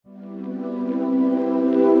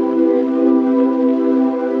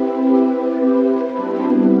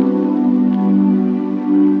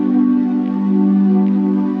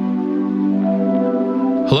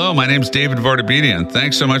my name's David Vardabedian.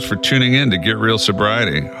 Thanks so much for tuning in to Get Real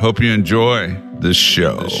Sobriety. Hope you enjoy this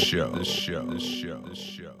show.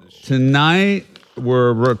 Tonight,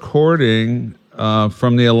 we're recording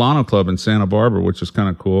from the Alano Club in Santa Barbara, which is kind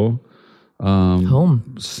of cool.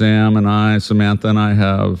 Home. Samantha and I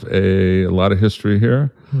have a lot of history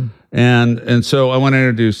here. And so I want to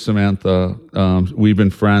introduce Samantha. We've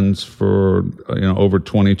been friends for over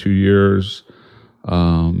 22 years.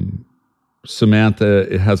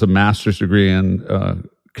 Samantha has a master's degree in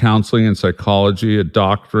counseling and psychology, a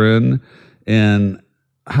doctorate in,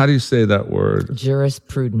 how do you say that word?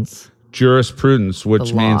 Jurisprudence,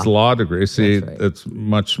 which means law degree. See, It's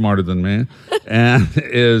much smarter than me. And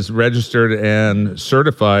is registered and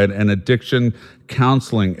certified an addiction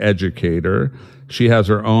counseling educator. She has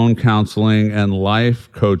her own counseling and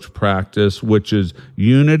life coach practice, which is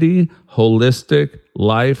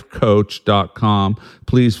unityholisticlifecoach.com.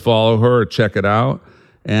 Please follow her or check it out.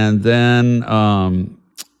 And then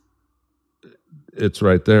it's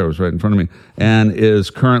right there. It was right in front of me. And is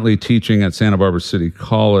currently teaching at Santa Barbara City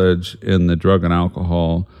College in the Drug and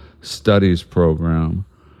Alcohol Studies program.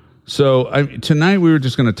 So tonight we were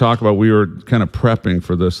just going to talk about, we were kind of prepping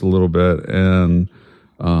for this a little bit. And,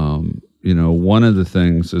 one of the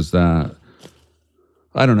things is that,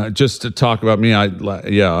 I don't know, just to talk about me,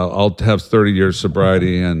 I'll have 30 years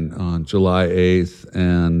sobriety and on July 8th.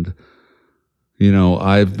 And,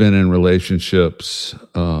 I've been in relationships,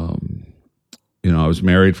 I was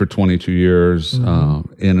married for 22 years.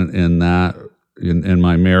 In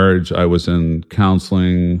my marriage, I was in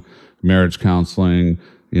counseling, marriage counseling,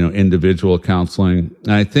 individual counseling.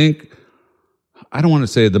 And I think, I don't want to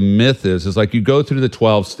say the myth is like you go through the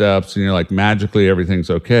 12 steps and you're like, magically everything's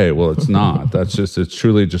okay. Well, it's not. It's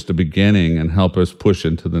truly just a beginning and help us push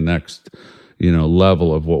into the next,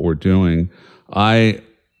 level of what we're doing. Some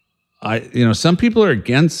people are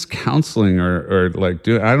against counseling or like,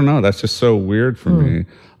 I don't know. That's just so weird for me.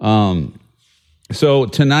 So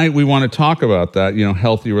tonight we want to talk about that,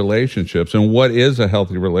 healthy relationships and what is a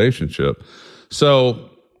healthy relationship. So,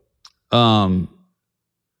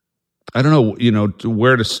 I don't know,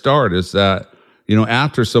 where to start is that,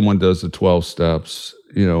 after someone does the 12 steps,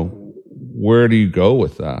 where do you go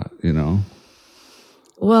with that,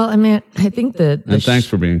 Well, I think and thanks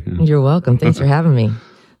for being here. You're welcome. Thanks for having me.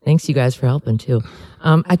 Thanks you guys for helping too.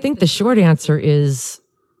 I think the short answer is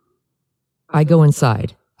I go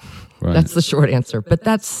inside. Right. That's the short answer, but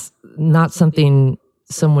that's not something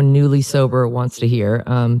someone newly sober wants to hear.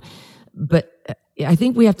 But I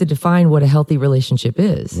think we have to define what a healthy relationship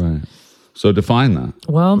is. Right. So define that.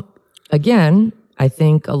 Well, again, I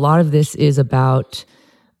think a lot of this is about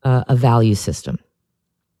a value system.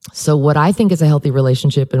 So what I think is a healthy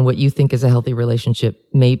relationship and what you think is a healthy relationship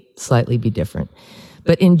may slightly be different.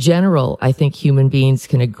 But in general, I think human beings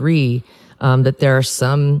can agree that there are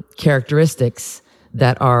some characteristics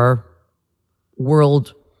that are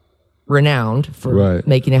world renowned for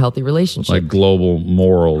making a healthy relationship. Like global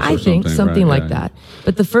morals I think something like that.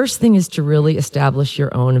 But the first thing is to really establish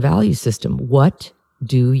your own value system. What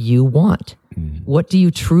do you want? What do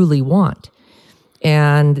you truly want?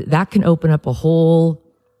 And that can open up a whole,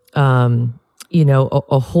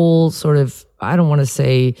 a whole sort of, I don't want to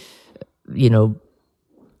say,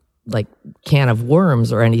 like can of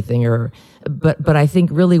worms or anything, but I think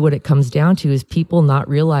really what it comes down to is people not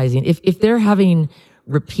realizing if they're having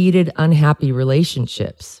repeated unhappy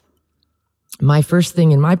relationships, my first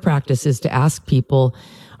thing in my practice is to ask people,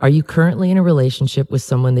 are you currently in a relationship with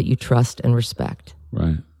someone that you trust and respect?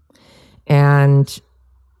 Right. And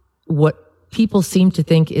what people seem to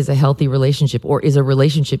think is a healthy relationship or is a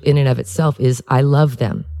relationship in and of itself is I love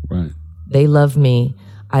them. Right. They love me.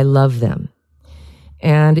 I love them.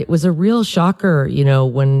 And it was a real shocker,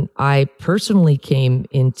 when I personally came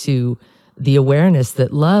into the awareness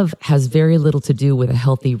that love has very little to do with a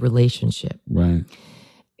healthy relationship. Right.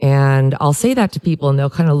 And I'll say that to people and they'll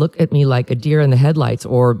kind of look at me like a deer in the headlights,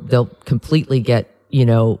 or they'll completely get,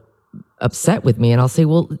 upset with me. And I'll say,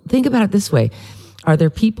 well, think about it this way. Are there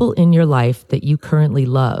people in your life that you currently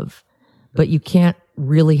love, but you can't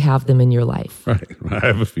really have them in your life? Right. I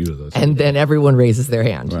have a few of those. And then everyone raises their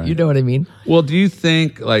hand. Right. You know what I mean? Well, do you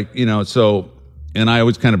think and I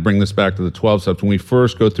always kind of bring this back to the 12 steps. When we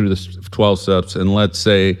first go through the 12 steps, and let's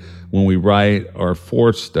say when we write our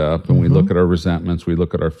fourth step and we look at our resentments, we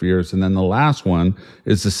look at our fears, and then the last one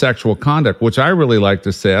is the sexual conduct, which I really like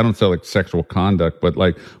to say, I don't say like sexual conduct, but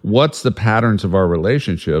like what's the patterns of our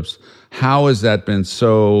relationships? How has that been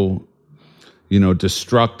so,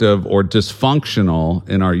 destructive or dysfunctional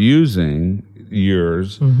in our using,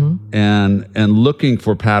 years and looking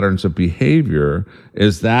for patterns of behavior,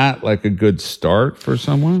 is that like a good start for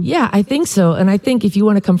someone? Yeah, I think so. And I think if you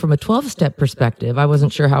want to come from a 12-step perspective, I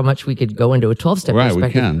wasn't sure how much we could go into a 12-step perspective.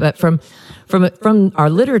 We can. But from our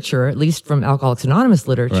literature, at least from Alcoholics Anonymous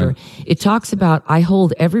literature, it talks about, I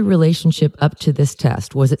hold every relationship up to this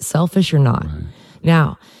test. Was it selfish or not?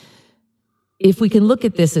 Now, if we can look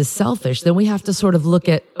at this as selfish, then we have to sort of look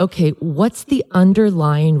at, okay, what's the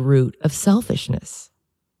underlying root of selfishness?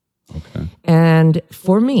 Okay. And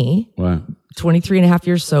for me, 23 and a half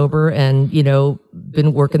years sober and,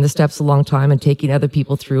 been working the steps a long time and taking other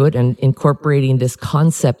people through it and incorporating this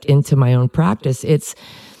concept into my own practice, it's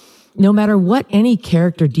no matter what any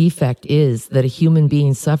character defect is that a human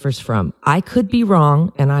being suffers from, I could be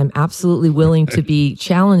wrong and I'm absolutely willing to be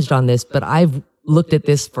challenged on this, but I've looked at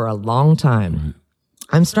this for a long time.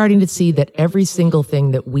 I'm starting to see that every single thing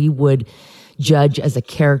that we would judge as a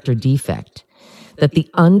character defect, that the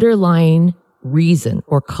underlying reason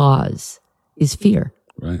or cause is fear.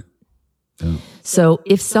 Right. Yeah. So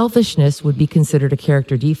if selfishness would be considered a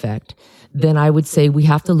character defect, then I would say we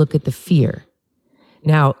have to look at the fear.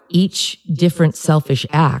 Now, each different selfish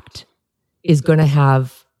act is going to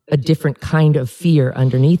have a different kind of fear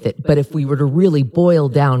underneath it. But if we were to really boil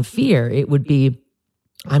down fear, it would be,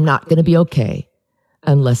 I'm not going to be okay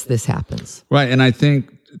unless this happens. Right. And I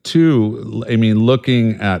think too,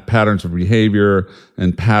 looking at patterns of behavior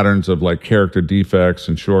and patterns of like character defects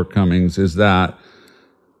and shortcomings is that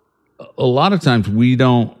a lot of times we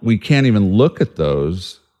can't even look at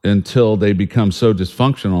those until they become so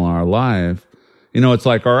dysfunctional in our life. It's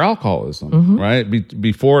like our alcoholism, right?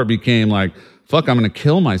 Before it became like, fuck, I'm going to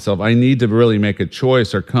kill myself. I need to really make a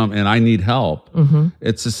choice and I need help.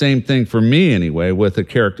 It's the same thing for me anyway with a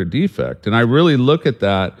character defect. And I really look at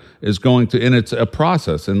that as and it's a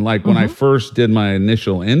process. And like when I first did my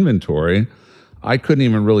initial inventory, I couldn't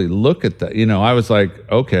even really look at that. I was like,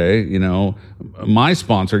 okay, my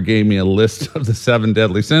sponsor gave me a list of the 7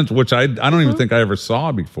 deadly sins, which I don't even think I ever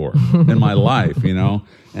saw before in my life,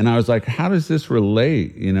 And I was like, how does this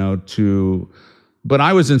relate, to... But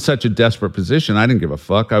I was in such a desperate position. I didn't give a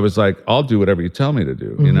fuck. I was like, I'll do whatever you tell me to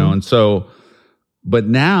do, And so, but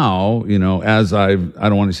now, as I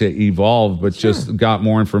don't want to say evolved, but just got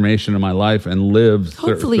more information in my life and lived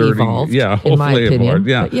hopefully 30, evolved, hopefully in my opinion,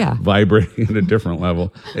 evolved, vibrating at a different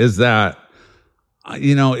level, is that,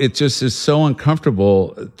 it just is so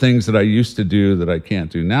uncomfortable, things that I used to do that I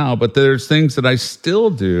can't do now, but there's things that I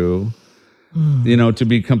still do, to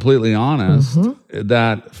be completely honest,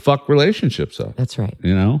 that fuck relationships up. That's right.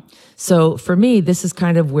 So for me, this is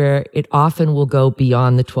kind of where it often will go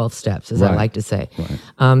beyond the 12 steps, as I like to say. Right.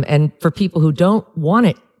 And for people who don't want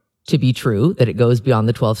it to be true, that it goes beyond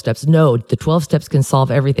the 12 steps, no, the 12 steps can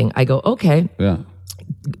solve everything. I go, okay,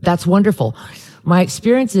 that's wonderful. My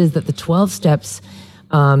experience is that the 12 steps,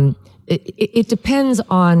 it depends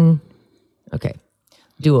on,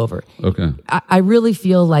 do-over. Okay. I really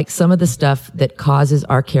feel like some of the stuff that causes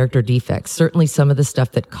our character defects, certainly some of the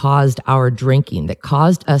stuff that caused our drinking, that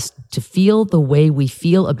caused us to feel the way we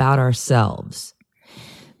feel about ourselves,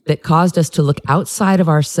 that caused us to look outside of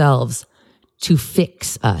ourselves to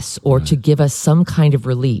fix us or to give us some kind of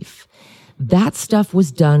relief. That stuff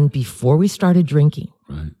was done before we started drinking.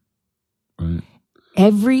 Right.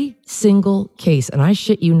 Every single case, and I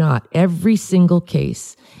shit you not, every single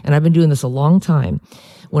case, and I've been doing this a long time,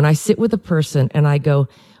 when I sit with a person and I go,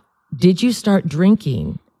 did you start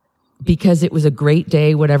drinking because it was a great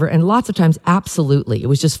day, whatever? And lots of times, absolutely. It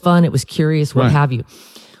was just fun. It was curious, what have you.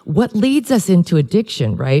 What leads us into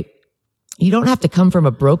addiction, right? You don't have to come from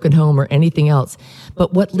a broken home or anything else.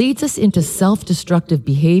 But what leads us into self-destructive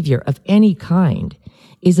behavior of any kind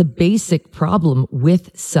is a basic problem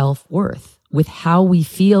with self-worth, with how we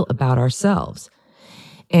feel about ourselves.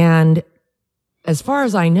 And as far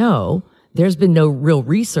as I know, there's been no real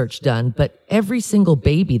research done, but every single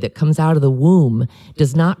baby that comes out of the womb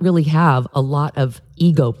does not really have a lot of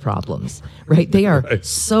ego problems, right? They are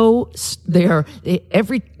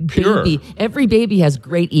every baby has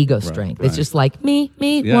great ego strength. It's just like me,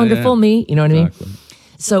 wonderful me, you know what I mean?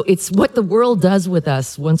 So it's what the world does with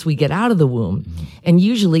us once we get out of the womb. And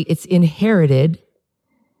usually it's inherited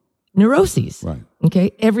neuroses. Right.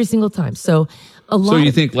 Okay. Every single time. So So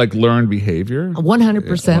you think like learned behavior?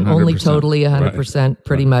 100%, only totally 100%,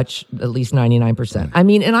 pretty much at least 99%. I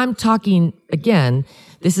mean, and I'm talking again,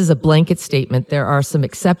 this is a blanket statement. There are some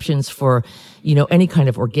exceptions for, any kind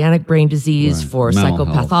of organic brain disease, for Mental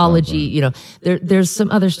psychopathology. health stuff, There's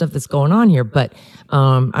some other stuff that's going on here, but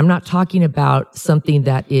I'm not talking about something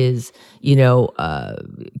that is,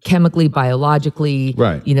 chemically, biologically,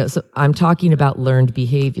 Right. So I'm talking about learned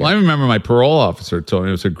behavior. Well, I remember my parole officer told me,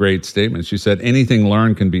 it was a great statement. She said, anything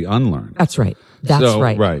learned can be unlearned. That's right. That's So,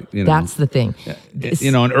 right. right, That's the thing.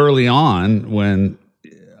 And early on when,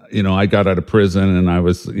 I got out of prison and I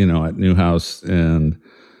was, at Newhouse, and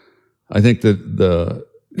I think that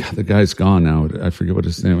the guy's gone now. I forget what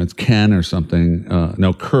his name is. Ken or something.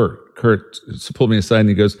 No, Kurt. Kurt pulled me aside and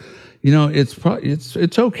he goes,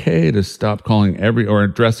 it's okay to stop calling or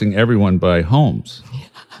addressing everyone by Holmes,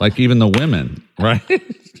 like even the women, right?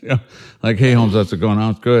 Like, hey, Holmes, that's going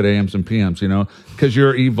on. It's good. AMs and PMs, because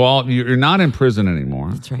you're evolved. You're not in prison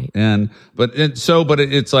anymore. That's right. But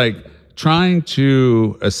it's like trying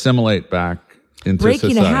to assimilate back into breaking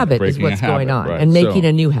society. a habit is what's going on, right. and making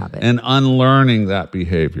a new habit. And unlearning that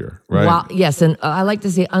behavior, right? Well, yes, and I like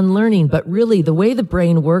to say unlearning, but really the way the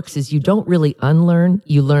brain works is you don't really unlearn,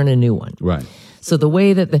 you learn a new one. Right. So the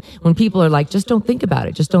way that when people are like, just don't think about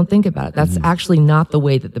it, that's actually not the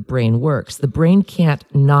way that the brain works. The brain can't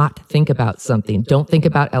not think about something. Don't think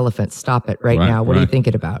about elephants. Stop it right now. What are you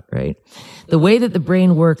thinking about, right? The way that the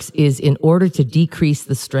brain works is in order to decrease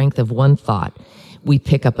the strength of one thought, we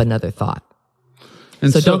pick up another thought.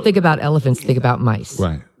 And so don't think about elephants, think about mice.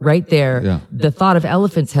 Right. Right there, the thought of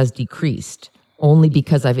elephants has decreased only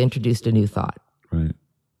because I've introduced a new thought. Right.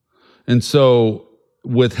 And so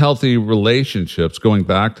with healthy relationships, going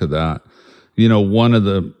back to that, one of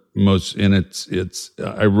the most, and it's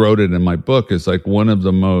I wrote it in my book, is like one of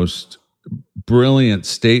the most brilliant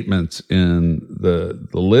statements in the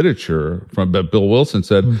literature from Bill Wilson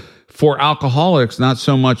said, for alcoholics, not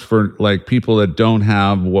so much for like people that don't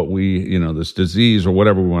have what we, this disease or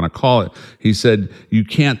whatever we want to call it. He said, you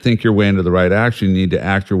can't think your way into the right action. You need to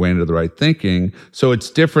act your way into the right thinking. So it's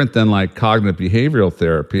different than like cognitive behavioral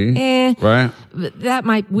therapy, right? That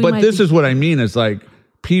might, this is what I mean is like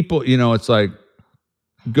people, it's like,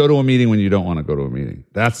 go to a meeting when you don't want to go to a meeting.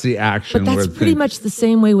 That's the action. But that's pretty much the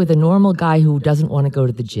same way with a normal guy who doesn't want to go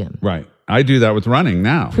to the gym. Right. I do that with running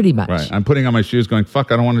now. Pretty much. Right. I'm putting on my shoes going,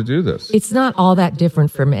 fuck, I don't want to do this. It's not all that different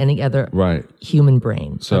from any other human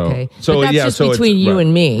brain. So, okay. But that's just between you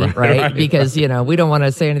and me, right? Because, we don't want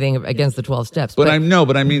to say anything against the 12 steps. But I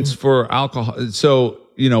mean, for alcohol, so,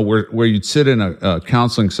 where you'd sit in a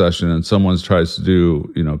counseling session and someone tries to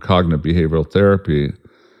do, cognitive behavioral therapy,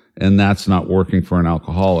 and that's not working for an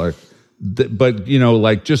alcoholic. But,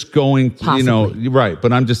 like just going, Possibly. right.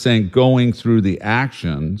 But I'm just saying going through the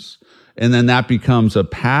actions, and then that becomes a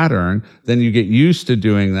pattern, then you get used to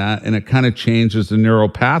doing that, and it kind of changes the neural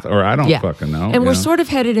path, or I don't fucking know. And we're sort of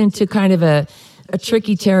headed into kind of a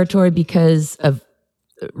tricky territory because of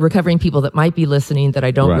recovering people that might be listening that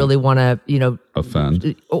I don't really want to,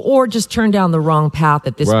 offend. Or just turn down the wrong path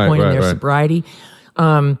at this point in their sobriety.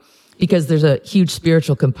 Because there's a huge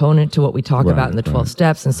spiritual component to what we talk about in the 12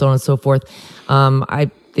 steps and so on and so forth.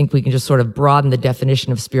 I think we can just sort of broaden the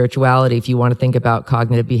definition of spirituality if you want to think about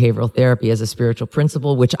cognitive behavioral therapy as a spiritual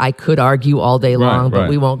principle, which I could argue all day long, but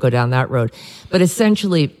we won't go down that road. But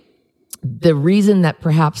essentially, the reason that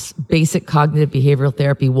perhaps basic cognitive behavioral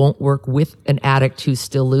therapy won't work with an addict who's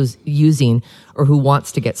still using or who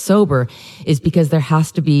wants to get sober is because there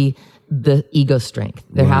has to be the ego strength.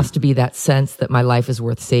 There has to be that sense that my life is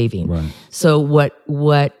worth saving. Right. So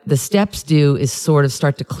what the steps do is sort of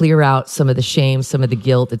start to clear out some of the shame, some of the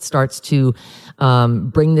guilt. It starts to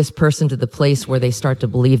bring this person to the place where they start to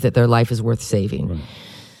believe that their life is worth saving. Right.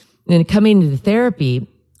 And coming into therapy,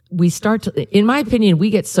 we start to, in my opinion, we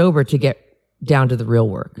get sober to get down to the real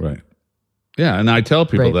work. Right. Yeah, and I tell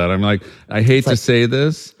people that. I'm like, I hate to say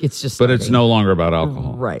this, it's just but it's no longer about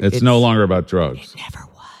alcohol. Right. It's no longer about drugs. It never was.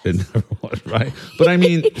 It never was, right? But I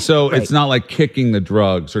mean, so it's not like kicking the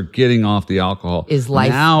drugs or getting off the alcohol. Is life.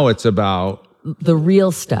 Now it's about the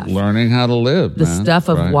real stuff. Learning how to live. The stuff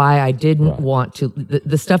of why I didn't want to,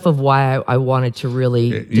 the stuff of why I wanted to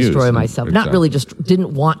really destroy myself. Exactly. Not really just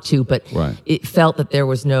didn't want to, but it felt that there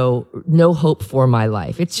was no hope for my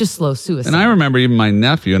life. It's just slow suicide. And I remember even my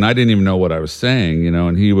nephew, and I didn't even know what I was saying,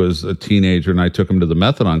 and he was a teenager, and I took him to the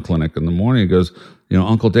methadone clinic in the morning. He goes,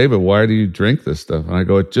 Uncle David, why do you drink this stuff? And I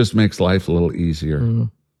go, it just makes life a little easier.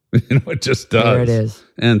 It just does. There it is.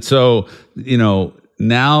 And so,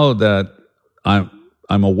 now that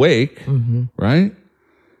I'm awake, right?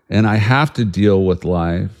 And I have to deal with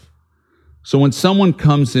life. So when someone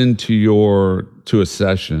comes into to a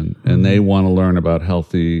session and they want to learn about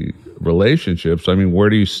healthy relationships. I mean, where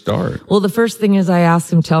do you start? Well, the first thing is I ask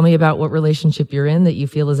them, tell me about what relationship you're in that you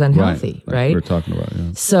feel is unhealthy, Like right? we're talking about,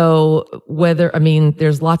 yeah. So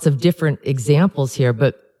there's lots of different examples here,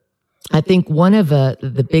 but I think one of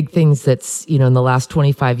the big things that's, in the last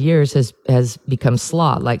 25 years has become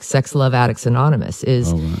SLAA, like Sex Love Addicts Anonymous,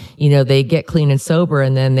 is, they get clean and sober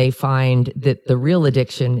and then they find that the real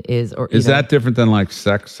addiction is, Is that different than like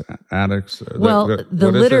sex addicts? Well,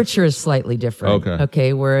 the literature is slightly different.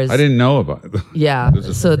 Okay. Whereas I didn't know about it. Yeah.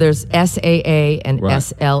 So there's SAA and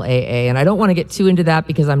SLAA, and I don't want to get too into that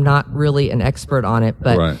because I'm not really an expert on it,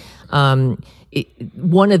 but,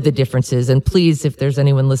 one of the differences, and please, if there's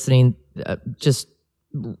anyone listening, just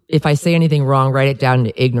if I say anything wrong, write it down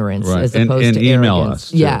to ignorance as opposed to email arrogance.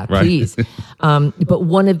 us. Too, yeah, please. But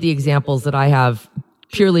one of the examples that I have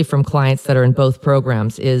purely from clients that are in both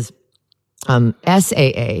programs is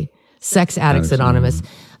SAA, Sex Addicts Anonymous,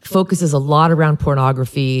 focuses a lot around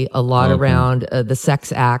pornography, a lot around the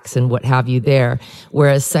sex acts and what have you there,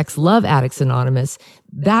 whereas Sex Love Addicts Anonymous,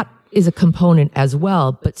 that is a component as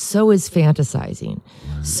well, but so is fantasizing.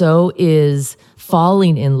 So is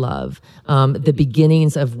falling in love, the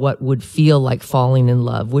beginnings of what would feel like falling in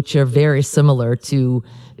love, which are very similar to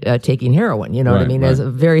taking heroin, you know what I mean? As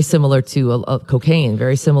very similar to cocaine,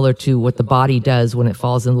 very similar to what the body does when it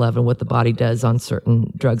falls in love and what the body does on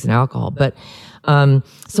certain drugs and alcohol. But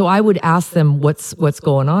so I would ask them what's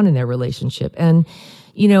going on in their relationship. And,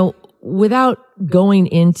 without going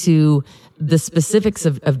into the specifics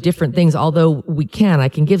of different things, although I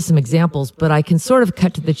can give some examples, but I can sort of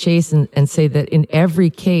cut to the chase and say that in every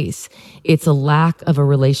case, it's a lack of a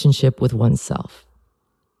relationship with oneself.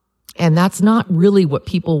 And that's not really what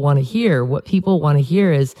people want to hear. What people want to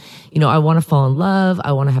hear is, I want to fall in love.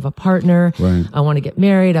 I want to have a partner. I want to get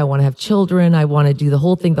married. I want to have children. I want to do the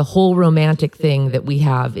whole thing, the whole romantic thing that we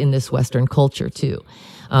have in this Western culture too.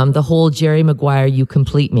 The whole Jerry Maguire, you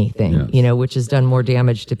complete me thing, which has done more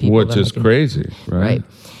damage to people. Which is crazy, right?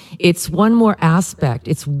 It's one more aspect.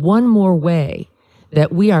 It's one more way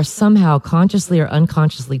that we are somehow consciously or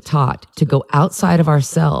unconsciously taught to go outside of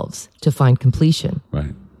ourselves to find completion.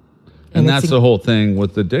 Right. And that's the whole thing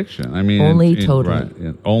with addiction. I mean, only totally. Right.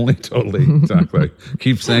 Yeah, only totally. Exactly.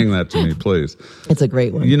 Keep saying that to me, please. It's a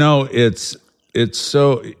great one. It's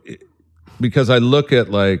so, because I look at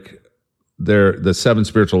like the 7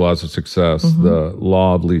 spiritual laws of success, the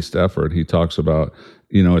law of least effort. He talks about,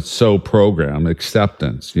 it's so programmed,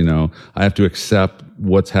 acceptance, I have to accept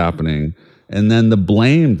what's happening. And then the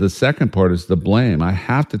blame, the second part is the blame. I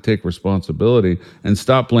have to take responsibility and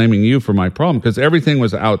stop blaming you for my problem, because everything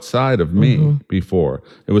was outside of me before.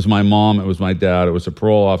 It was my mom, it was my dad, it was a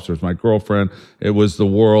parole officer, it was my girlfriend, it was the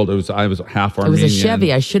world, I was half Armenian. It was a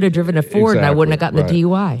Chevy. I should have driven a Ford and I wouldn't have gotten the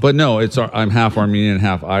DUI. But no, I'm half Armenian,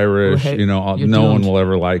 half Irish, no one will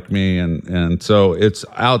ever like me. And so it's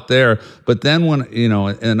out there. But then when,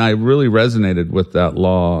 and I really resonated with that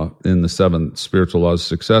law in the 7 spiritual laws of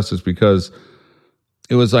success, is because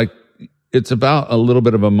it was like, it's about a little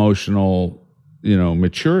bit of emotional,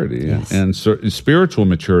 maturity and spiritual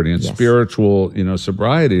maturity and spiritual,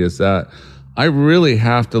 sobriety, is that I really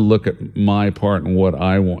have to look at my part and what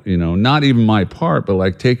I want, not even my part, but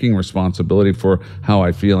like taking responsibility for how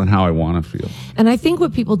I feel and how I want to feel. And I think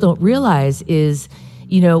what people don't realize is,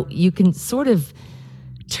 you can sort of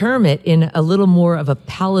term it in a little more of a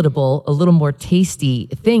palatable, a little more tasty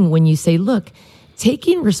thing when you say, look,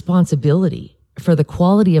 taking responsibility for the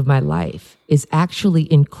quality of my life is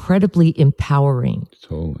actually incredibly empowering.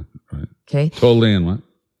 Totally, right. Okay? Totally and what?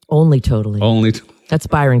 Only totally. That's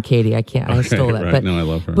Byron Katie. I stole that. Right. But, no, I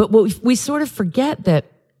love her. But we sort of forget that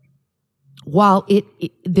while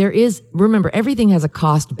there is, remember, everything has a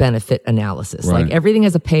cost-benefit analysis. Right. Like everything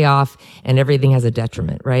has a payoff and everything has a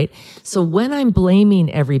detriment, right? So when I'm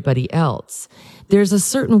blaming everybody else, there's a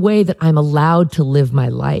certain way that I'm allowed to live my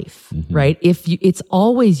life, right? It's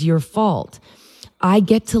always your fault. I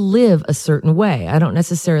get to live a certain way. I don't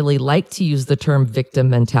necessarily like to use the term victim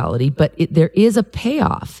mentality, but there is a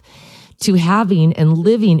payoff to having and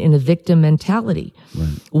living in a victim mentality.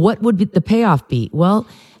 Right. What would the payoff be? Well,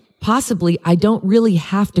 possibly I don't really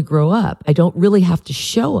have to grow up. I don't really have to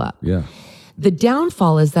show up. Yeah. The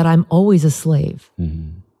downfall is that I'm always a slave.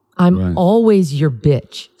 I'm always your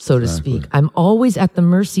bitch, so to speak. I'm always at the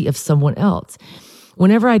mercy of someone else.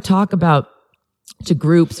 Whenever I talk about to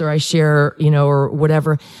groups or I share, or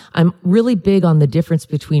whatever, I'm really big on the difference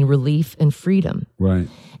between relief and freedom. Right.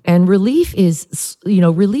 And relief is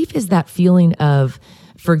that feeling of,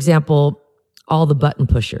 for example, all the button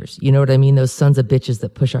pushers. You know what I mean? Those sons of bitches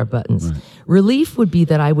that push our buttons. Right. Relief would be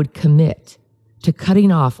that I would commit to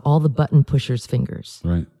cutting off all the button pushers' fingers.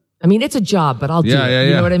 Right. I mean, it's a job, but I'll do it.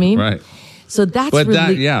 You know what I mean? Right. So that's But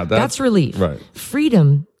relief. That's relief. Right.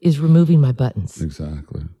 Freedom is removing my buttons.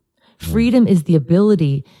 Exactly. Freedom is the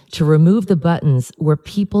ability to remove the buttons where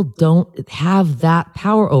people don't have that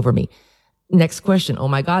power over me. Next question. Oh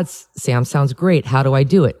my God, Sam, sounds great. How do I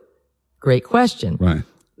do it? Great question. Right.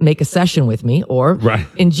 Make a session with me, or Right.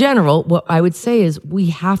 in general, what I would say is we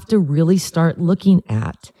have to really start looking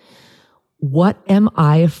at what am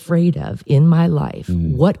I afraid of in my life?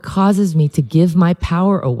 What causes me to give my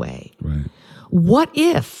power away? Right. What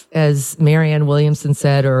if, as Marianne Williamson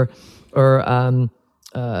said, or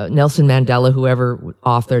Nelson Mandela, whoever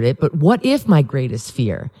authored it, but what if my greatest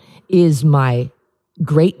fear is my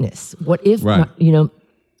greatness? What if, Right.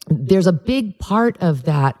 there's a big part of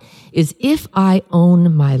that is if I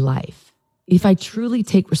own my life, if I truly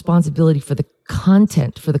take responsibility for the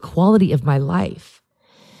content, for the quality of my life,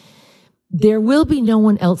 there will be no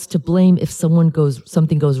one else to blame if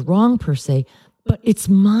something goes wrong per se, but it's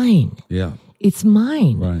mine. Yeah. It's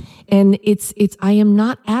mine. Right. And I am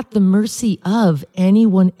not at the mercy of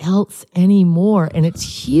anyone else anymore. And it's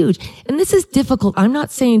huge. And this is difficult. I'm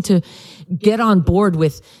not saying to get on board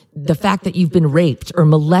with the fact that you've been raped or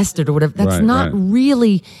molested or whatever. That's not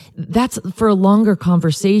really, that's for a longer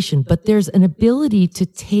conversation, but there's an ability to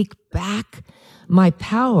take back my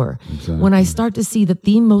power when I start to see that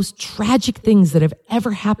the most tragic things that have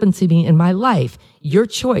ever happened to me in my life, your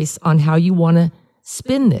choice on how you want to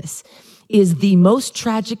spin this, is the most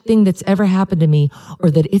tragic thing that's ever happened to me, or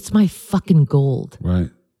that it's my fucking gold. Right.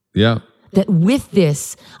 Yeah. That with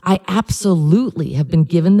this, I absolutely have been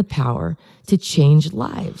given the power to change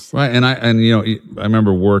lives. Right. And I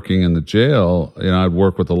remember working in the jail, I'd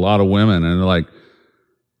work with a lot of women, and they're like,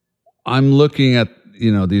 I'm looking at,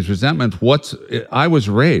 these resentments. I was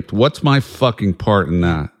raped. What's my fucking part in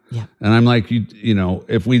that? Yeah. And I'm like,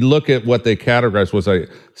 if we look at what they categorized, was I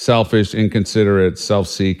selfish, inconsiderate,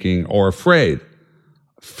 self-seeking, or afraid?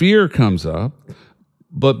 Fear comes up.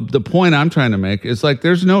 But the point I'm trying to make is like,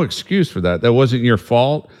 there's no excuse for that. That wasn't your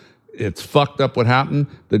fault. It's fucked up what happened.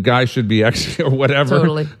 The guy should be executed or whatever.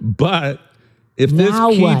 Totally. But if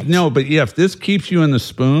this keeps you in the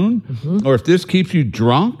spoon, or if this keeps you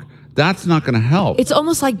drunk, that's not going to help. It's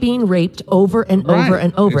almost like being raped over and over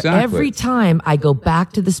and over. Exactly. Every time I go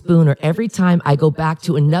back to the spoon, or every time I go back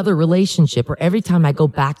to another relationship, or every time I go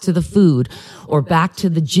back to the food, or back to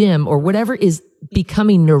the gym, or whatever is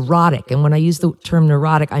becoming neurotic. And when I use the term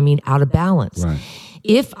neurotic, I mean out of balance. Right.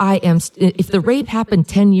 If the rape happened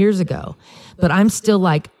 10 years ago, but I'm still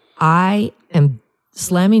like, I am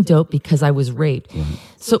slamming dope because I was raped. Right.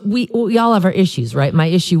 So we all have our issues, right? My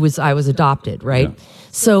issue was I was adopted, right? Yeah.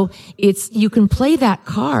 So you can play that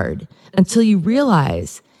card until you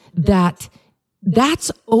realize that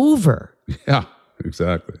that's over. Yeah,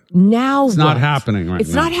 exactly. Now it's not happening right now.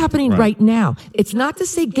 It's not happening right now. It's not to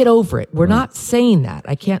say get over it. We're not saying that.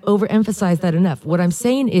 I can't overemphasize that enough. What I'm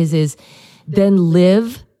saying is then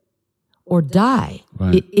live or die.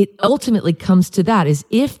 Right. It ultimately comes to that, is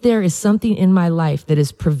if there is something in my life that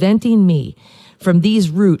is preventing me from these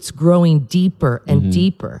roots growing deeper and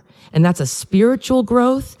deeper, and that's a spiritual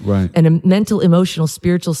growth, and a mental, emotional,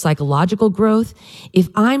 spiritual, psychological growth. If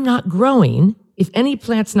I'm not growing, if any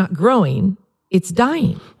plant's not growing, it's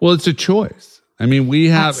dying. Well, it's a choice. I mean, we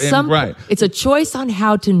have, it's a choice on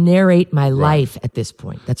how to narrate my life at this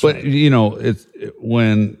point. That's right. But, it's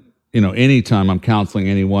when, anytime I'm counseling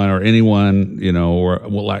anyone, or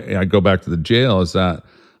I go back to the jail, is that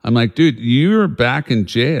I'm like, dude, you're back in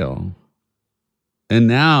jail. And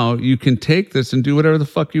now you can take this and do whatever the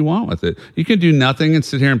fuck you want with it. You can do nothing and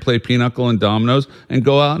sit here and play pinochle and dominoes and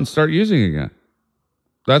go out and start using it again.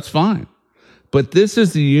 That's fine. But this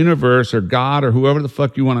is the universe or God or whoever the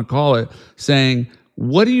fuck you want to call it saying,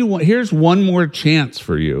 what do you want? Here's one more chance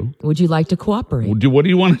for you. Would you like to cooperate? What do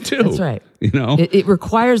you want to do? That's right. It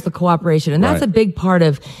requires the cooperation. And that's a big part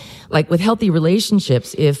of, like with healthy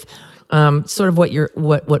relationships, if sort of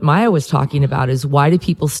what Maya was talking about is, why do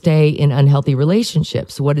people stay in unhealthy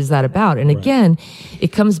relationships? What is that about? And again,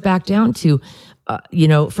 it comes back down to,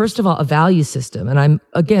 first of all, a value system. And I'm,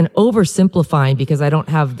 again, oversimplifying because I don't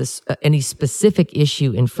have this any specific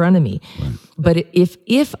issue in front of me. Right. But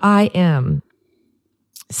if I am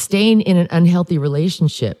staying in an unhealthy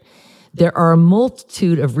relationship, there are a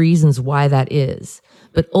multitude of reasons why that is.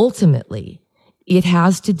 But ultimately, it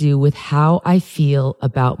has to do with how I feel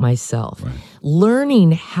about myself. Right.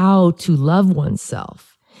 Learning how to love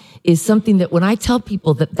oneself is something that when I tell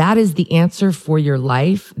people that is the answer for your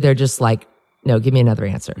life, they're just like, no, give me another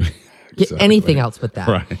answer. Get anything else but that.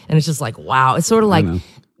 Right. And it's just like, wow. It's sort of like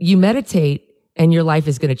you meditate and your life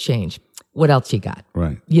is going to change. What else you got?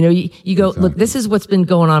 Right. You know, you go, look, this is what's been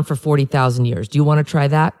going on for 40,000 years. Do you want to try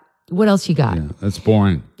that? What else you got? Yeah, that's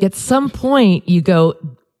boring. At some point, you go,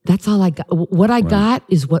 that's all I got. What I got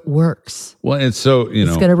is what works. Well, it's so,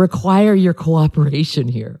 It's going to require your cooperation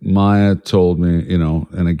here. Maya told me,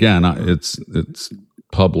 and again, it's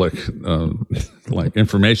public, like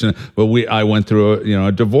information, but I went through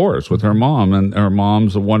a divorce with her mom, and her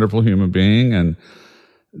mom's a wonderful human being, and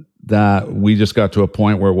that we just got to a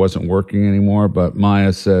point where it wasn't working anymore. But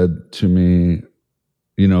Maya said to me,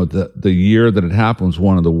 the year that it happened was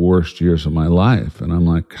one of the worst years of my life. And I'm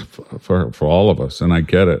like, for all of us. And I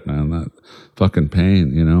get it, man, that fucking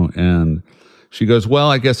pain, and she goes,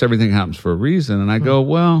 well, I guess everything happens for a reason. And I go,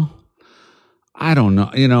 well, I don't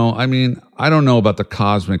know. I don't know about the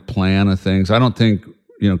cosmic plan of things. I don't think,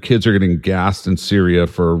 kids are getting gassed in Syria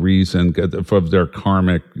for a reason, for their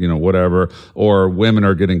karmic, whatever, or women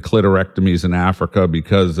are getting clitorectomies in Africa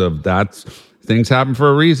because of that. Things happen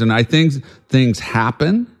for a reason. I think things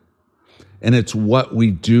happen, and it's what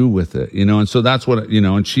we do with it, and so that's what,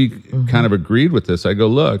 and she kind of agreed with this. I go,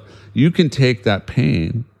 look, you can take that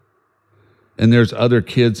pain, and there's other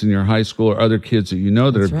kids in your high school or other kids that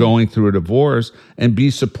that are going through a divorce, and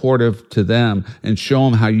be supportive to them and show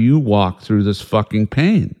them how you walk through this fucking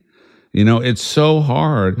pain. It's so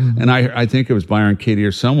hard. And I think it was Byron Katie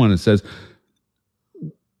or someone that says,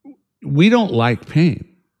 we don't like pain.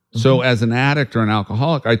 So as an addict or an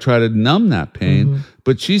alcoholic, I try to numb that pain.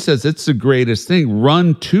 But she says it's the greatest thing.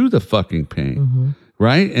 Run to the fucking pain.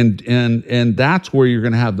 Right? And that's where you're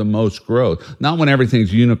going to have the most growth. Not when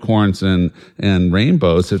everything's unicorns and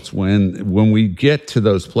rainbows. It's when we get to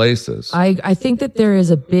those places. I think that there is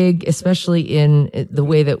a big, especially in the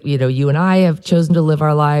way that, you and I have chosen to live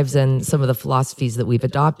our lives and some of the philosophies that we've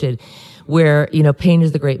adopted, where, pain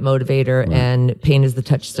is the great motivator, and pain is the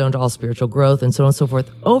touchstone to all spiritual growth, and so on and so forth.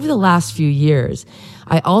 Over the last few years,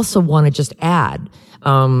 I also want to just add,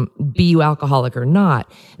 be you alcoholic or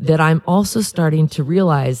not, that I'm also starting to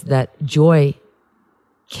realize that joy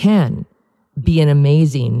can be an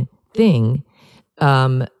amazing thing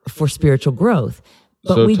for spiritual growth.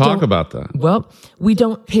 But so talk about that. Well, we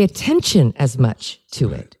don't pay attention as much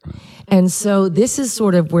to it. Right. And so this is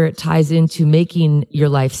sort of where it ties into making your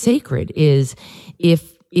life sacred, is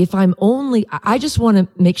if I'm only, I just want to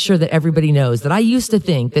make sure that everybody knows that I used to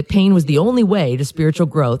think that pain was the only way to spiritual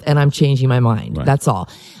growth, and I'm changing my mind. Right. That's all.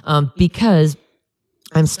 Because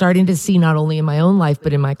I'm starting to see, not only in my own life,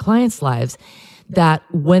 but in my clients' lives, that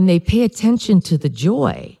when they pay attention to the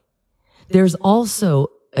joy, there's also,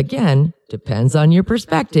 again, depends on your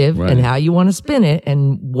perspective and how you want to spin it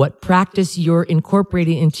and what practice you're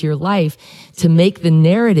incorporating into your life to make the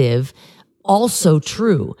narrative also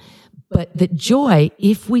true. But that joy,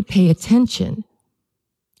 if we pay attention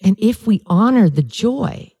and if we honor the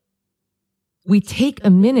joy, we take a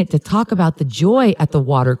minute to talk about the joy at the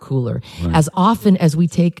water cooler as often as we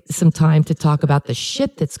take some time to talk about the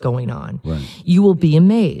shit that's going on. You will be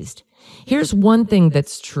amazed. Here's one thing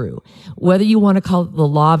that's true, whether you want to call it the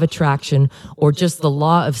law of attraction or just the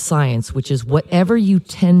law of science, which is whatever you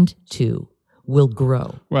tend to will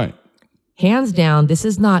grow. Right. Hands down, this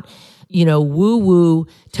is not, woo-woo,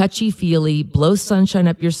 touchy-feely, blow sunshine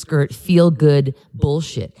up your skirt, feel-good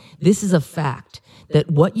bullshit. This is a fact that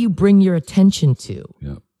what you bring your attention to,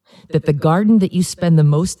 that the garden that you spend the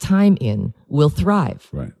most time in will thrive.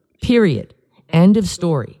 Right. Period. End of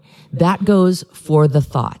story. That goes for the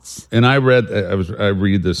thoughts. And I read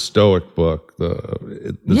the Stoic book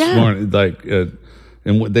this morning,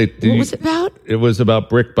 and what was it about? It was about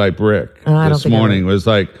brick by brick. This morning was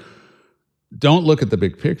like, don't look at the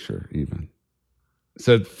big picture. Even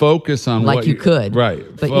said focus on what you could,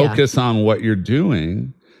 right? Focus on what you're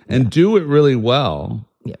doing and do it really well.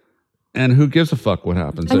 And who gives a fuck what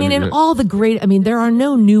happens? There are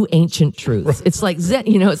no new ancient truths. It's like Zen,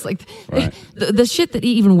 it's like the shit that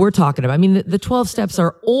even we're talking about. I mean, the 12 steps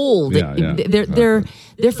are old. They're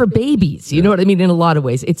for babies. You know what I mean? In a lot of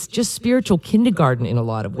ways, it's just spiritual kindergarten in a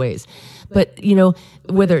lot of ways. But,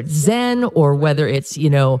 whether it's Zen or whether it's,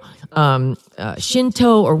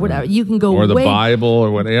 Shinto or whatever, you can go or the Bible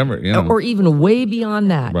or whatever, or even way beyond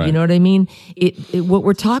that. Right. You know what I mean? What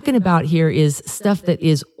we're talking about here is stuff that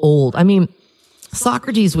is old. I mean,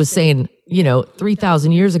 Socrates was saying,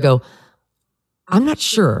 3,000 years ago, I'm not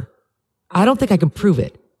sure. I don't think I can prove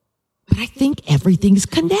it, but I think everything's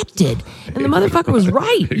connected. And the motherfucker was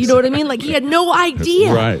right. Exactly. You know what I mean? Like, he had no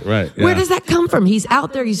idea. Right. Yeah. Where does that come from? He's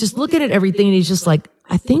out there. He's just looking at everything, and he's just like,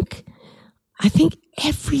 I think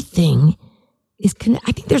everything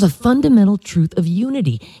I think there's a fundamental truth of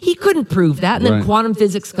unity. He couldn't prove that. And then Right. quantum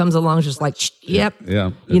physics comes along, just like, yep.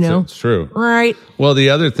 Yeah. It's true. Right. Well, the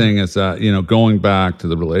other thing is that, going back to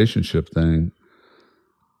the relationship thing,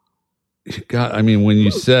 God, I mean, when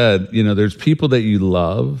you said, there's people that you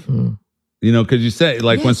love, because you say,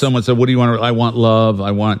 like when Yes. someone said, what do you want? I want love.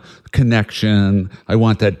 I want connection. I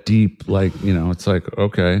want that deep, it's like,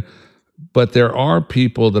 okay. But there are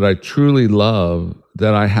people that I truly love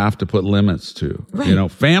that I have to put limits to, Right.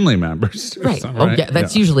 Family members. Right. Right? Oh, yeah,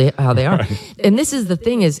 that's usually how they are. Right. And this is the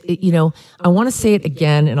thing is, I want to say it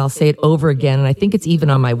again and I'll say it over again. And I think it's even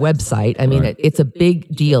on my website. I mean, it's a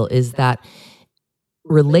big deal is that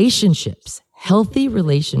relationships, healthy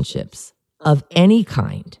relationships of any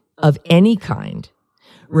kind,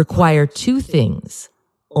 require two things.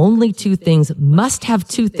 Only two things, must have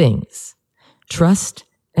two things: trust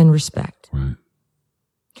and respect. Right.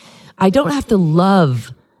 I don't have to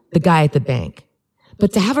love the guy at the bank,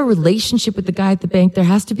 but to have a relationship with the guy at the bank, there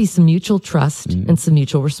has to be some mutual trust and some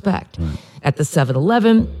mutual respect. Right. At the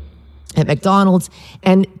 7-Eleven, at McDonald's,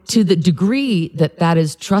 and to the degree that that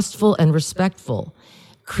is trustful and respectful,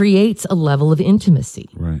 creates a level of intimacy.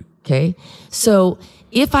 Right. Okay. So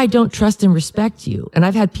if I don't trust and respect you, and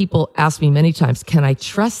I've had people ask me many times, can I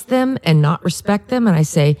trust them and not respect them? And I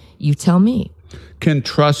say, you tell me. Can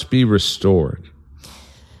trust be restored?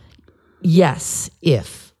 Yes,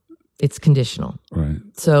 if it's conditional. Right.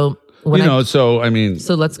 So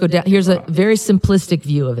so let's go down. Here's a very simplistic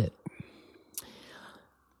view of it.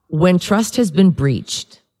 When trust has been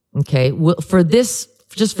breached, okay, for this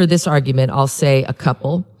argument, I'll say a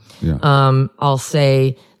couple. Yeah. I'll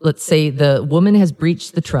say, let's say the woman has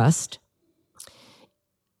breached the trust.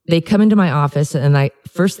 They come into my office and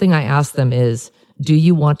first thing I ask them is, do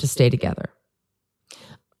you want to stay together?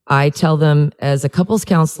 I tell them as a couples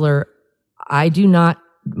counselor,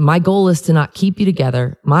 my goal is to not keep you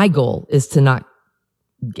together. My goal is to not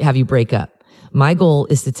have you break up. My goal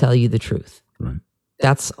is to tell you the truth. Right.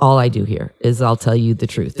 That's all I do here is I'll tell you the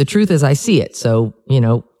truth. The truth is I see it. So,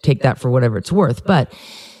 take that for whatever it's worth. But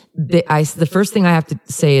the first thing I have to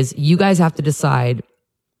say is you guys have to decide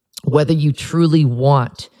whether you truly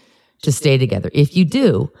want to stay together. If you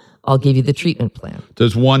do, I'll give you the treatment plan.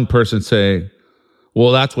 Does one person say,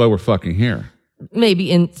 well, that's why we're fucking here?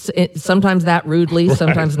 Maybe sometimes that rudely, right.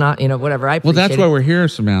 Sometimes not, whatever. Well, that's why we're here,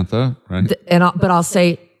 Samantha, right? But I'll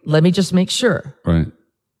say, let me just make sure. Right.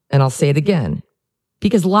 And I'll say it again.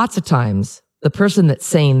 Because lots of times, the person that's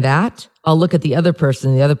saying that, I'll look at the other person,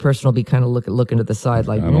 and the other person will be kind of looking to the side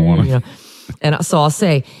like, I don't want to. And so I'll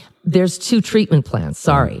say, there's two treatment plans.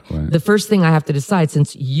 Sorry. Right. The first thing I have to decide,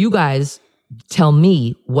 since you guys tell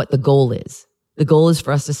me what the goal is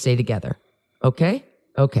for us to stay together. Okay?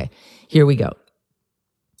 Okay. Here we go.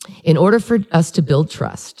 In order for us to build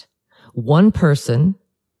trust, one person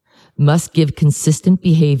must give consistent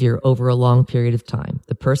behavior over a long period of time.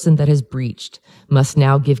 The person that has breached must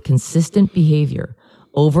now give consistent behavior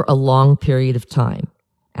over a long period of time.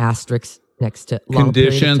 Asterisk next to long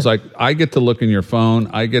conditions. Like I get to look in your phone.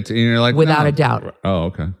 And you're like, without a doubt. Oh,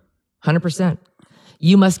 okay. 100%.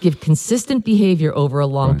 You must give consistent behavior over a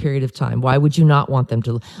long period of time. Why would you not want them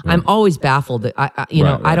to? Right. I'm always baffled that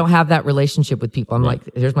I don't have that relationship with people. I'm like,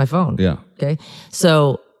 here's my phone. Yeah. Okay.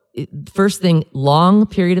 So first thing, long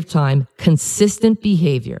period of time, consistent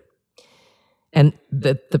behavior. And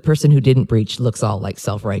the person who didn't breach looks all like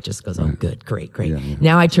self-righteous, goes, oh, good, great. Yeah.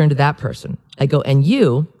 Now I turn to that person. I go, and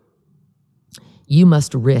you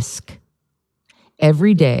must risk.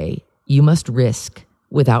 Every day, you must risk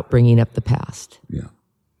without bringing up the past. Yeah.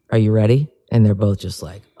 Are you ready? And they're both just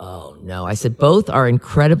like, oh, no. I said, both are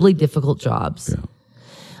incredibly difficult jobs.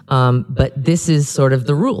 Yeah. But this is sort of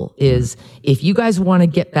the rule is if you guys want to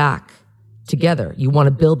get back together, you want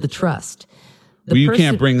to build the trust. Well, you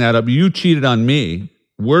can't bring that up. You cheated on me.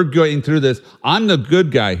 We're going through this. I'm the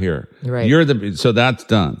good guy here. Right. So that's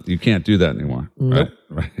done. You can't do that anymore. Nope.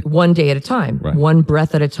 Right. One day at a time, one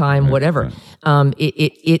breath at a time, whatever. Right.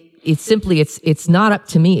 It's simply, it's not up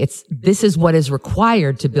to me. This is what is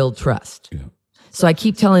required to build trust. Yeah. So I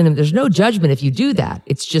keep telling them there's no judgment if you do that.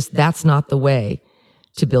 It's just, that's not the way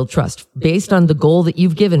to build trust. Based on the goal that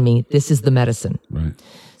you've given me, this is the medicine. Right.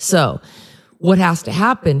 So what has to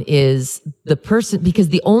happen is the person, because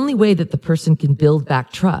the only way that the person can build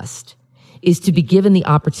back trust is to be given the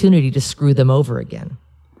opportunity to screw them over again.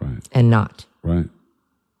 Right. And not. Right.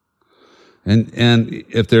 And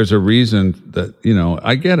if there's a reason that,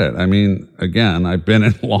 I get it. I mean, again, I've been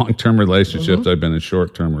in long-term relationships. I've been in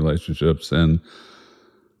short-term relationships. And,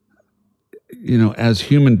 as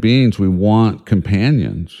human beings, we want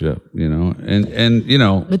companionship,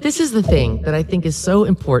 and. But this is the thing that I think is so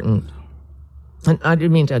important. And I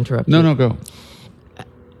didn't mean to interrupt you. No, go.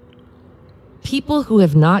 People who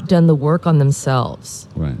have not done the work on themselves,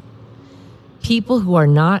 Right. people who are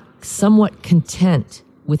not somewhat content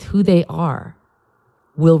with who they are,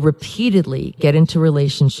 will repeatedly get into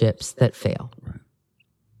relationships that fail.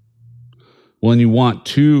 Well, and you want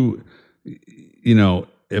to,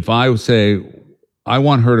 if I say, I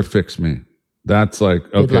want her to fix me, that's like,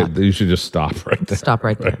 okay, you should just stop right there. Stop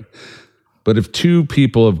right there. But if two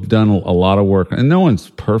people have done a lot of work, and no one's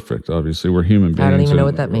perfect, obviously, we're human beings. I don't even know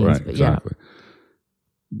what that means, right, but exactly.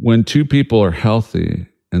 When two people are healthy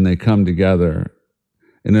and they come together,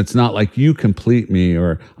 and it's not like you complete me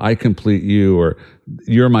or I complete you or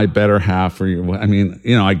you're my better half or you, I mean,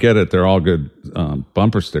 I get it. They're all good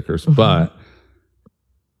bumper stickers, but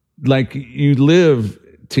like you live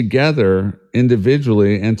together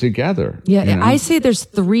individually and together. Yeah, I say there's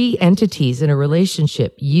 3 entities in a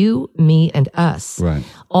relationship, you, me, and us. Right.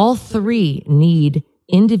 All 3 need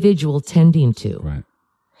individual tending to. Right.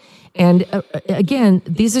 And again,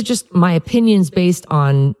 these are just my opinions based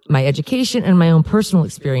on my education and my own personal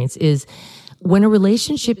experience, is when a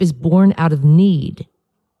relationship is born out of need,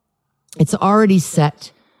 it's already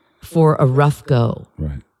set for a rough go.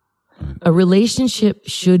 Right. A relationship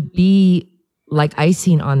should be like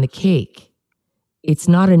icing on the cake. It's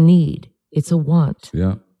not a need. It's a want.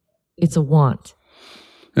 Yeah. It's a want.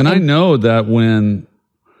 And I know that when,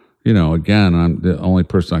 again, I'm the only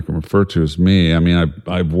person I can refer to is me. I mean,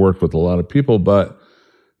 I've worked with a lot of people, but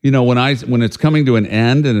when it's coming to an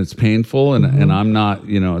end and it's painful and I'm not,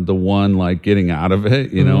 the one like getting out of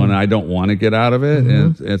it, and I don't want to get out of it.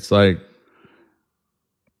 And it's like,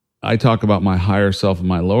 I talk about my higher self and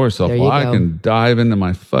my lower self. Well, I can dive into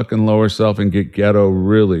my fucking lower self and get ghetto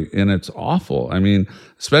really. And it's awful. I mean,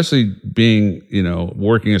 especially being,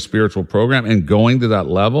 working a spiritual program and going to that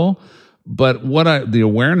level. But the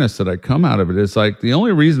awareness that I come out of it is like, the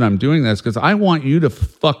only reason I'm doing this is because I want you to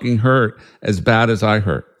fucking hurt as bad as I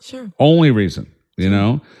hurt. Sure. Only reason,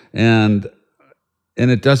 and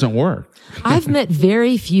it doesn't work. I've met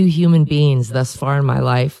very few human beings thus far in my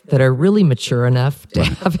life that are really mature enough to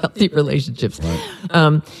have healthy relationships.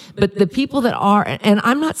 Right. But the people that are, and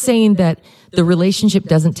I'm not saying that the relationship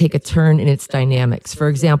doesn't take a turn in its dynamics. For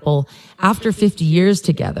example, after 50 years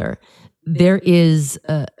together, there is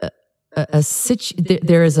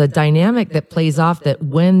there is a dynamic that plays off that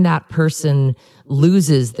when that person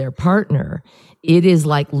loses their partner, it is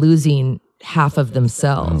like losing half of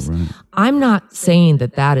themselves. Oh, right. I'm not saying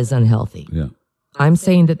that is unhealthy. Yeah. I'm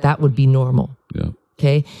saying that would be normal. Yeah.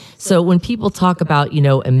 Okay. So when people talk about,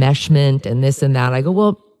 enmeshment and this and that, I go,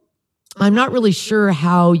 well, I'm not really sure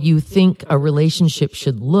how you think a relationship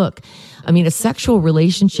should look. I mean, a sexual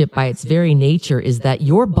relationship by its very nature is that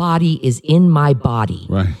your body is in my body.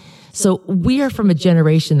 Right. So we are from a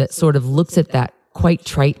generation that sort of looks at that quite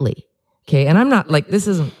tritely. Okay. And I'm not like, this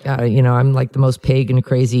isn't, I'm like the most pagan,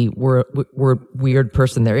 crazy, weird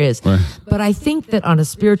person there is. Right. But I think that on a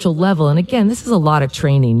spiritual level, and again, this is a lot of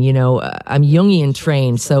training, I'm Jungian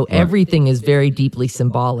trained, so everything is very deeply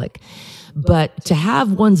symbolic. But to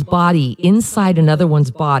have one's body inside another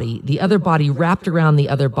one's body, the other body wrapped around the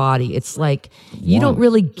other body, it's like you don't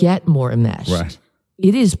really get more enmeshed. Right.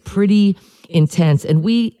 It is pretty intense. And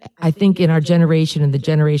I think in our generation and the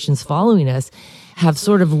generations following us, have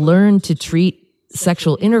sort of learned to treat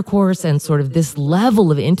sexual intercourse and sort of this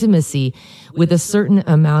level of intimacy with a certain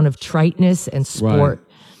amount of triteness and sport.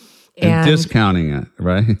 Right. And discounting it,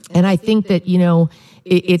 right? And I think that,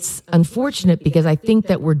 it's unfortunate because I think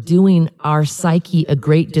that we're doing our psyche a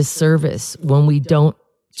great disservice when we don't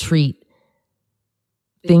treat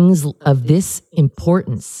things of this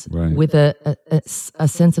importance with a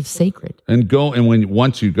sense of sacred. And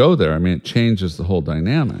once you go there, I mean, it changes the whole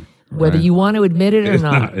dynamic. Whether you want to admit it or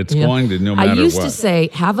not. It's going to, no matter what. I used to say,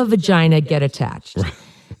 have a vagina, get attached. Right.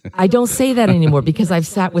 I don't say that anymore because I've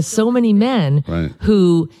sat with so many men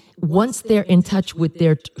who, once they're in touch with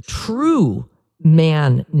their true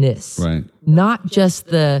manness, not just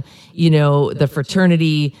the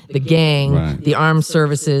fraternity, the gang, the armed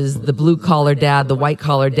services, the blue collar dad, the white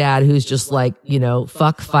collar dad who's just like,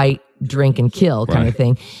 fuck, fight, drink and kill kind of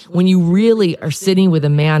thing. When you really are sitting with a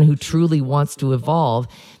man who truly wants to evolve,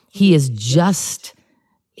 he is just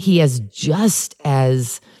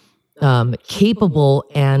as capable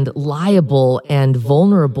and liable and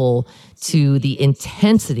vulnerable to the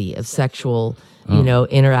intensity of sexual,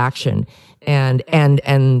 interaction and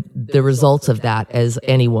the results of that as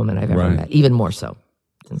any woman I've ever met, even more so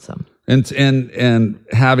than some. And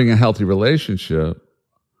having a healthy relationship,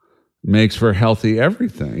 makes for healthy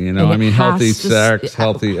everything. You know, And I mean, it healthy has to sex,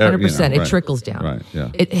 healthy 100%. you know, It trickles down. Right. Yeah.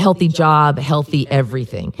 Healthy job, healthy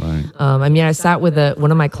everything. Right. I mean, I sat with one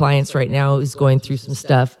of my clients right now who's going through some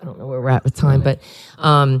stuff. I don't know where we're at with time, but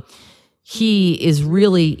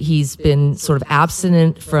he's been sort of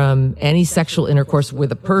abstinent from any sexual intercourse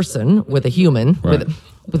with a person, with a human, Right.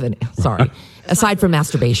 aside from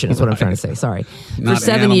masturbation is what I'm trying to say. Sorry. Not For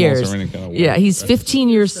 7 animals years. or any kind of Yeah, he's 15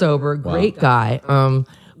 years sober, great guy.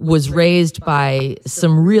 Was raised by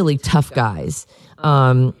some really tough guys.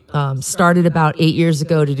 Started about 8 years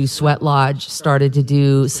ago to do Sweat Lodge, started to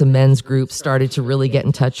do some men's groups, started to really get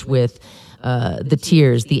in touch with the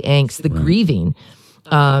tears, the angst, the grieving.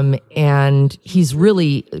 And he's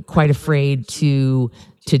really quite afraid to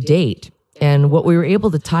date. And what we were able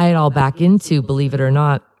to tie it all back into, believe it or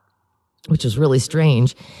not, which is really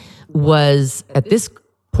strange, was at this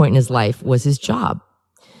point in his life was his job.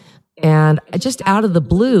 And just out of the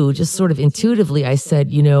blue, just sort of intuitively, I said,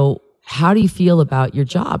 you know, how do you feel about your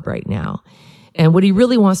job right now? And what he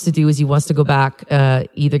really wants to do is he wants to go back,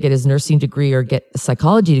 either get his nursing degree or get a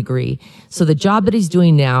psychology degree. So the job that he's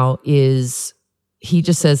doing now is, he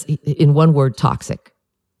just says in one word, toxic.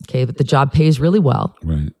 Okay. But the job pays really well.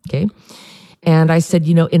 Right. Okay. And I said,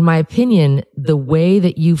 you know, in my opinion, the way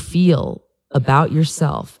that you feel about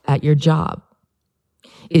yourself at your job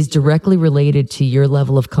is directly related to your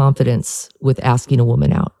level of confidence with asking a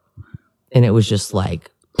woman out. And it was just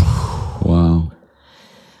like, wow.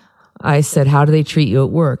 I said, how do they treat you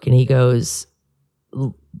at work? And he goes,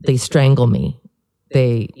 they strangle me.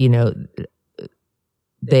 The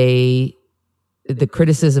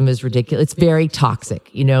criticism is ridiculous. It's very toxic,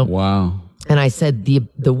 you know? Wow. And I said,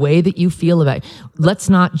 the way that you feel about it, let's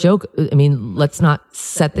not joke. I mean, let's not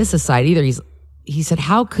set this aside either. He said,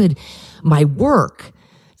 how could my work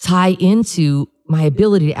tie into my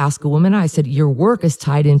ability to ask a woman out? I said, your work is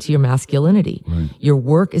tied into your masculinity. Right. Your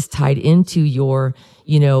work is tied into your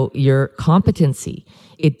competency.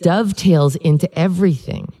 It dovetails into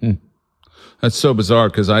everything. That's so bizarre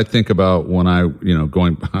because I think about when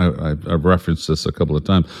I've referenced this a couple of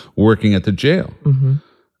times, working at the jail. Mm-hmm.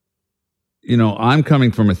 You know, I'm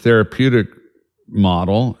coming from a therapeutic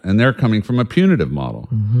model and they're coming from a punitive model.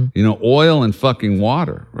 Mm-hmm. You know, oil and fucking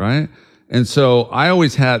water, right? And so I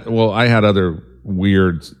always had, I had other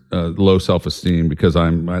weird low self-esteem because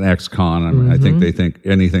I'm an ex-con. I mean, I think they think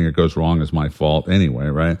anything that goes wrong is my fault anyway,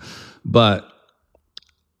 right? But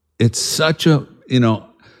it's such a, you know,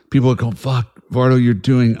 people go, fuck, Vardo, you're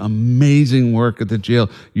doing amazing work at the jail.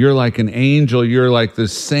 You're like an angel. You're like the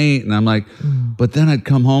saint. And I'm like, but then I'd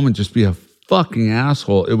come home and just be a fucking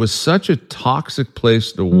asshole. It was such a toxic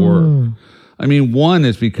place to work. I mean, one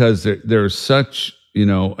is because there's such, you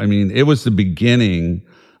know, I mean, it was the beginning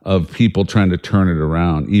of people trying to turn it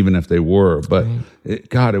around, even if they were. But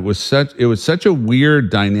it was such a weird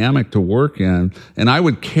dynamic to work in. And I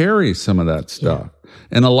would carry some of that stuff. Yeah.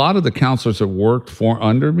 And a lot of the counselors that worked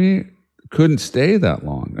under me couldn't stay that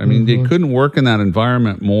long. I mean, they couldn't work in that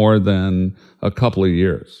environment more than a couple of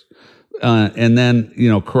years. And then, you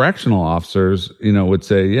know, correctional officers, you know, would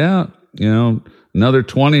say, yeah, you know, another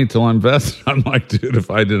 20 till I'm vested. I'm like, dude, if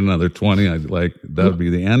I did another 20, that would be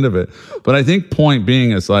the end of it. But I think point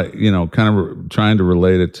being is like, you know, kind of trying to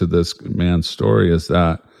relate it to this man's story is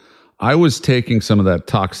that I was taking some of that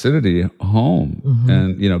toxicity home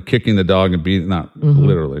and, you know, kicking the dog and beating, not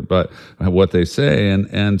literally, but what they say.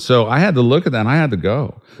 And so I had to look at that and I had to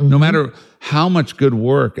go. No matter how much good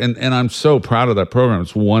work, and I'm so proud of that program.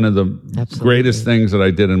 It's one of the greatest things that I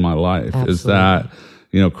did in my life is that,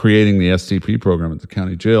 you know, creating the STP program at the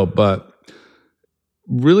county jail. But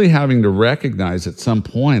really having to recognize at some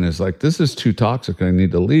point is like, this is too toxic. I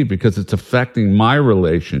need to leave because it's affecting my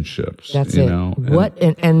relationships. That's you it. know?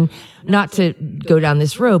 And not to go down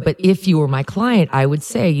this road, but if you were my client, I would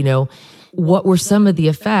say, you know, what were some of the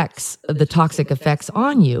effects of the toxic effects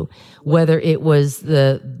on you, whether it was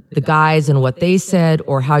the guys and what they said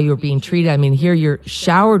or how you were being treated. I mean, here you're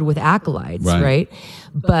showered with accolades, right?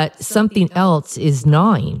 But something else is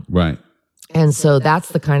gnawing. Right. And so that's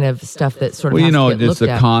the kind of stuff that sort of well, has you know, to get it's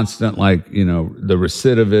the constant, like, you know, the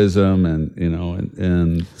recidivism and, you know,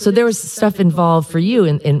 and so there was stuff involved for you.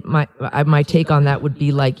 And my take on that would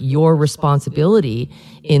be like your responsibility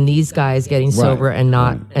in these guys getting sober and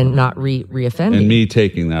not reoffending. And me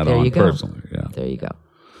taking that there on you go. Personally. Yeah. There you go.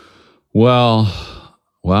 Well,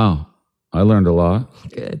 wow. I learned a lot.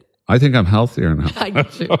 Good. I think I'm healthier now. I do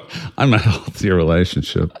too. I'm a healthier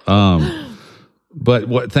relationship.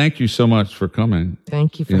 But thank you so much for coming.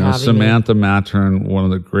 Thank you for having Samantha me. Matern, one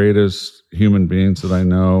of the greatest human beings that I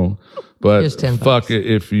know. But Here's $10. fuck it,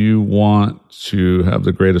 if you want to have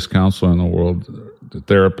the greatest counselor in the world,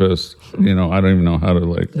 therapist. You know, I don't even know how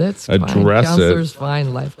to That's address fine. Counselor's it.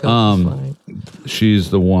 fine. Life coach is fine. She's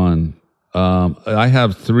the one. I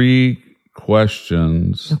have 3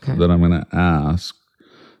 questions that I'm going to ask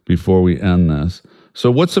before we end this. So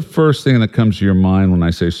what's the first thing that comes to your mind when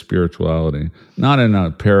I say spirituality? Not in a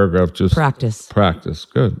paragraph, just Practice. Practice.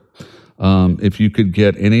 Good. If you could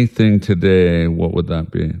get anything today, what would that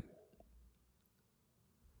be?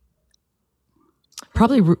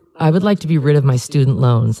 Probably, I would like to be rid of my student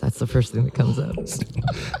loans. That's the first thing that comes up.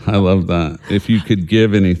 I love that. If you could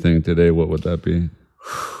give anything today, what would that be?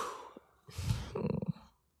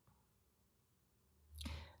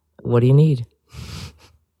 What do you need?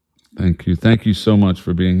 Thank you. Thank you so much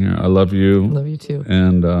for being here. I love you. Love you too.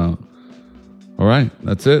 And all right,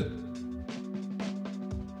 that's it.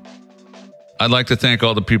 I'd like to thank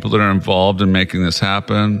all the people that are involved in making this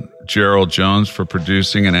happen. Gerald Jones for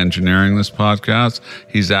producing and engineering this podcast.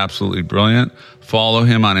 He's absolutely brilliant. Follow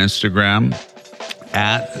him on Instagram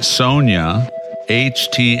at Sonia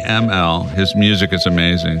HTML. His music is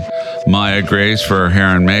amazing. Maya Grace for her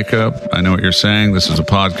hair and makeup. I know what you're saying. This is a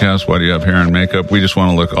podcast. Why do you have hair and makeup? We just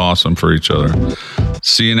want to look awesome for each other.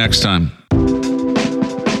 See you next time.